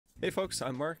Hey folks,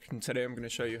 I'm Mark, and today I'm going to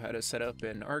show you how to set up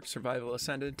an ARK Survival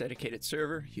Ascended dedicated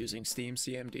server using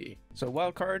steamcmd. So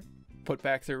wildcard, put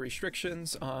back the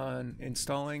restrictions on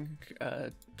installing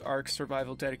ARK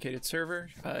Survival dedicated server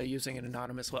using an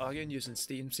anonymous login using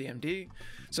steamcmd.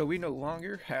 So we no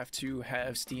longer have to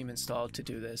have Steam installed to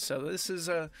do this. So this is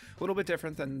a little bit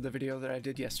different than the video that I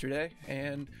did yesterday,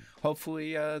 and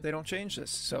hopefully they don't change this.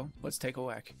 So let's take a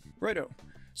whack. Righto.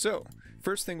 So,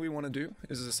 first thing we want to do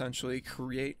is essentially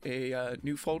create a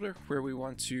new folder where we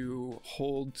want to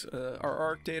hold our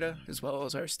ARK data as well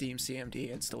as our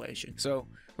steamcmd installation. So,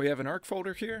 we have an ARK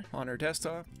folder here on our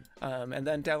desktop, and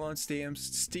then download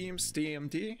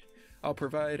steamcmd. I'll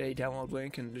provide a download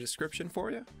link in the description for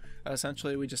you.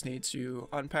 Essentially, we just need to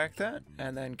unpack that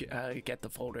and then get the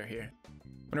folder here.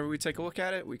 Whenever we take a look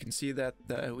at it, we can see that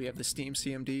we have the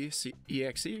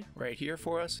steamcmd.exe right here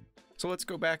for us. So let's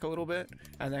go back a little bit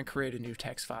and then create a new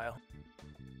text file.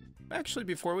 Actually,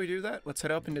 before we do that, let's head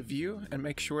up into View and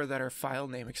make sure that our file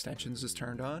name extensions is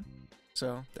turned on.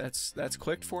 So that's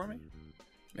clicked for me.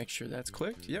 Make sure that's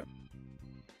clicked. Yep.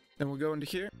 Then we'll go into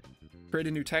here, create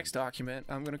a new text document.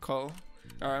 I'm gonna call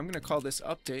this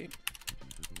update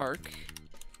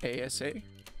ARK-ASCENDED.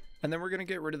 And then we're gonna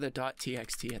get rid of the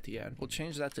 .txt at the end. We'll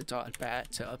change that to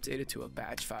 .bat to update it to a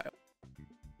batch file.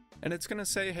 And it's going to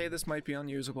say, hey, this might be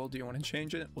unusable. Do you want to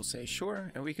change it? We'll say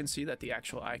sure. And we can see that the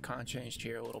actual icon changed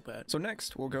here a little bit. So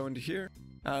next, we'll go into here,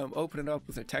 open it up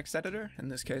with a text editor. In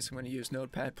this case, I'm going to use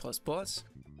Notepad++.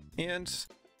 And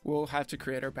we'll have to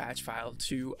create our batch file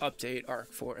to update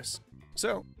ARK for us.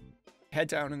 So head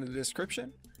down in the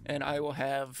description, and I will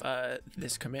have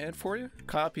this command for you.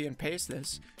 Copy and paste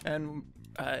this, and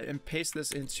paste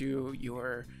this into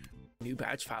your new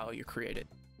batch file you created.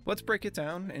 Let's break it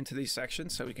down into these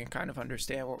sections so we can kind of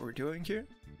understand what we're doing here.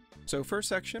 So first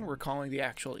section, we're calling the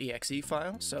actual exe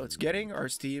file. So it's getting our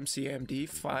steamcmd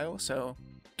file. So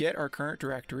get our current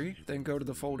directory, then go to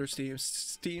the folder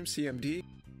steamcmd,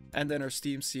 and then our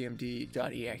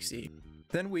steamcmd.exe.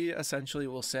 Then we essentially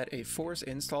will set a force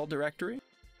install directory.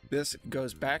 This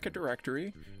goes back a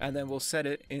directory, and then we'll set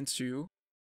it into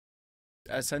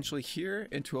essentially here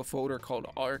into a folder called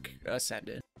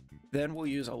ARK-ASCENDED. Then we'll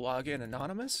use a login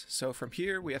anonymous. So from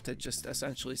here, we have to just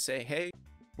essentially say, hey,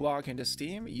 log into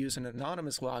Steam, use an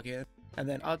anonymous login, and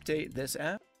then update this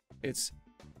app. It's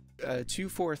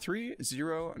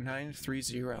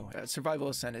 2430930, Survival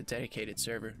Ascended dedicated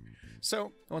server.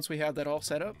 So once we have that all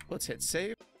set up, let's hit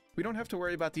save. We don't have to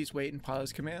worry about these wait and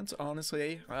pause commands.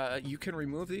 Honestly, you can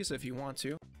remove these if you want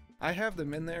to. I have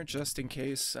them in there just in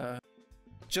case,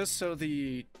 just so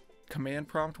the command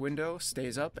prompt window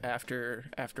stays up after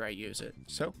I use it.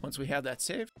 So once we have that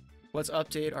saved, let's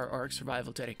update our ARK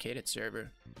Survival dedicated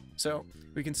server. So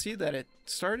we can see that it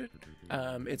started,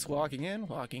 it's logging in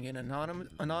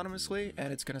anonymously,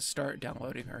 and it's going to start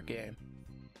downloading our game.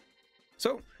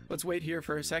 So let's wait here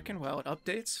for a second while it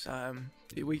updates.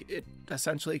 It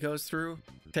essentially goes through,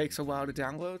 takes a while to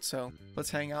download, so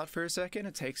let's hang out for a second.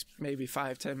 It takes maybe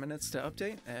 5-10 minutes to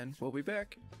update, and we'll be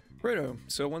back. Righto,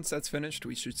 so once that's finished,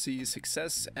 we should see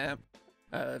success app,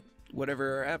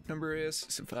 whatever our app number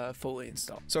is, fully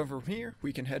installed. So from here,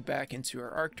 we can head back into our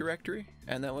ARK directory,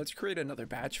 and then let's create another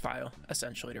batch file,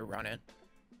 essentially, to run it.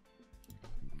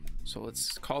 So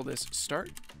let's call this start_asa,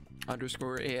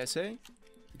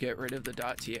 get rid of the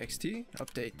 .txt,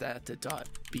 update that to .bat,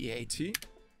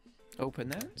 open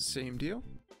that, same deal.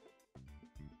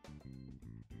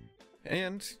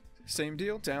 And same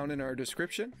deal, down in our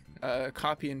description,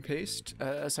 copy and paste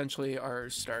essentially our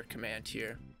start command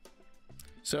here.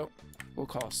 So we'll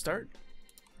call start,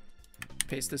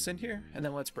 paste this in here, and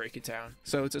then let's break it down.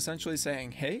 So it's essentially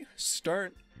saying, hey,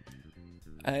 start,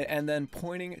 and then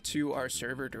pointing to our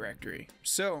server directory.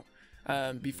 So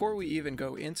before we even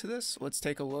go into this, let's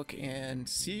take a look and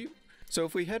see. So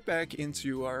if we head back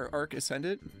into our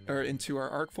ARK-ASCENDED, or into our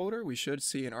ARK folder, we should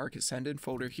see an ARK-ASCENDED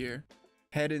folder here.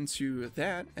 Head into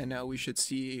that, and now we should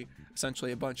see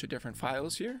essentially a bunch of different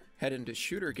files here. Head into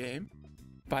ShooterGame,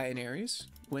 Binaries,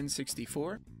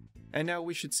 Win64, and now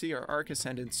we should see our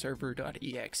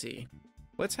ArkAscendedServer.exe.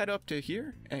 Let's head up to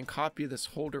here and copy this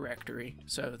whole directory.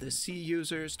 So the C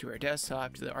users to our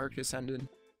desktop to the ArkAscended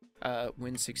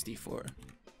Win64.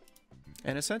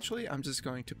 And essentially, I'm just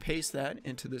going to paste that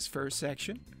into this first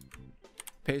section.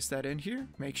 Paste that in here.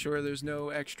 Make sure there's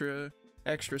no extra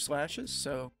slashes.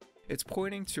 So it's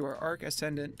pointing to our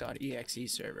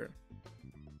ArkAscended.exe server.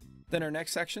 Then our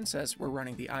next section says we're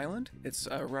running the island. It's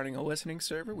running a listening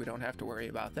server. We don't have to worry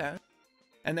about that.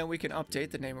 And then we can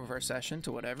update the name of our session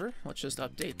to whatever. Let's just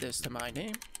update this to my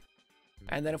name.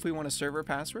 And then if we want a server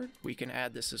password, we can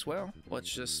add this as well.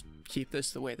 Let's just keep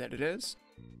this the way that it is.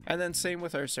 And then same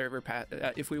with our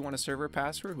if we want a server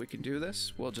password, we can do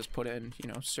this. We'll just put in, you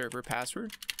know, server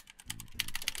password.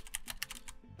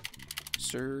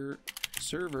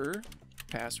 Server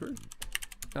password.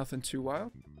 Nothing too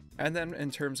wild. And then in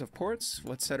terms of ports,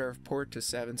 let's set our port to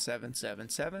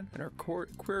 7777 and our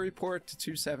query port to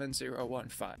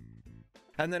 27015.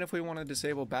 And then if we want to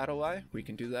disable BattleEye, we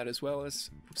can do that as well as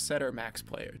set our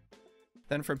MaxPlayers.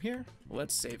 Then from here,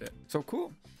 let's save it. So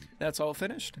cool, that's all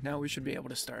finished. Now we should be able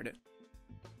to start it.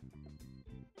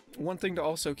 One thing to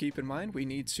also keep in mind, we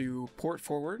need to port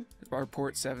forward our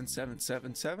port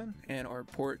 7777 and our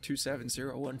port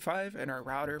 27015 and our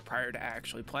router prior to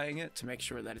actually playing it to make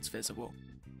sure that it's visible.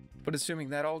 But assuming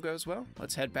that all goes well,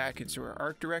 let's head back into our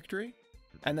Ark directory,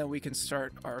 and then we can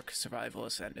start Ark Survival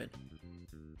Ascended.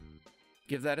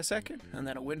 Give that a second, and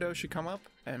then a window should come up,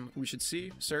 and we should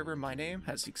see server my name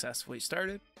has successfully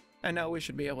started, and now we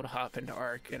should be able to hop into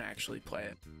Ark and actually play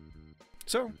it.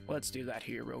 So let's do that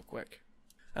here real quick.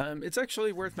 It's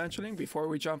actually worth mentioning before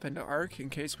we jump into Ark, in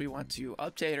case we want to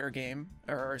update our game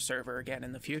or our server again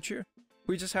in the future,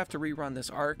 we just have to rerun this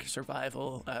Ark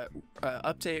survival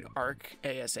update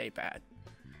ARK-ASCENDED.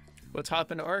 Let's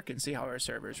hop into Ark and see how our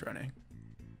server is running.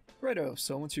 Righto,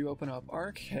 so once you open up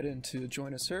Ark, head into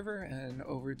join a server and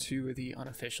over to the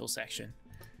unofficial section.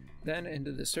 Then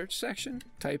into the search section,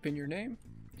 type in your name.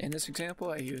 In this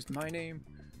example, I used my name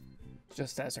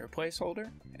just as our placeholder,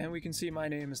 and we can see my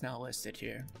name is now listed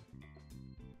here.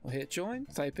 We'll hit join,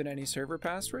 type in any server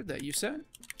password that you set,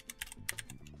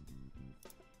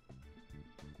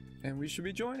 and we should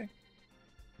be joining.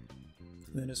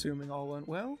 Then assuming all went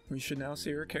well, we should now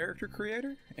see our character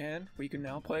creator, and we can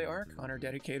now play Ark on our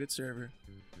dedicated server.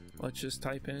 Let's just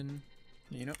type in,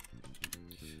 you know,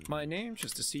 my name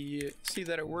just to see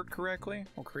that it worked correctly.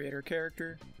 We'll create our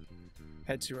character,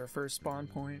 head to our first spawn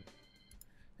point,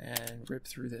 and rip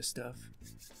through this stuff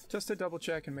just to double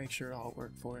check and make sure it all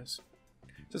worked for us.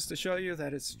 Just to show you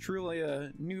that it's truly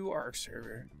a new Ark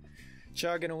server.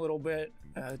 Chugging a little bit,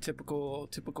 typical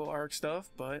Ark stuff,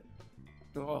 but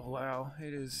oh wow,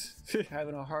 it is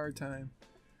having a hard time.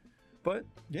 But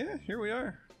yeah, here we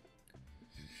are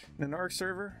in an Ark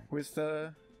server with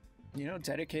you know,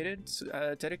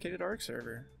 dedicated Ark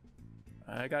server.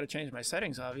 I gotta change my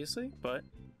settings obviously, but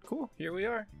cool, here we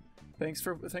are. Thanks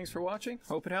for watching.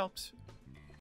 Hope it helps.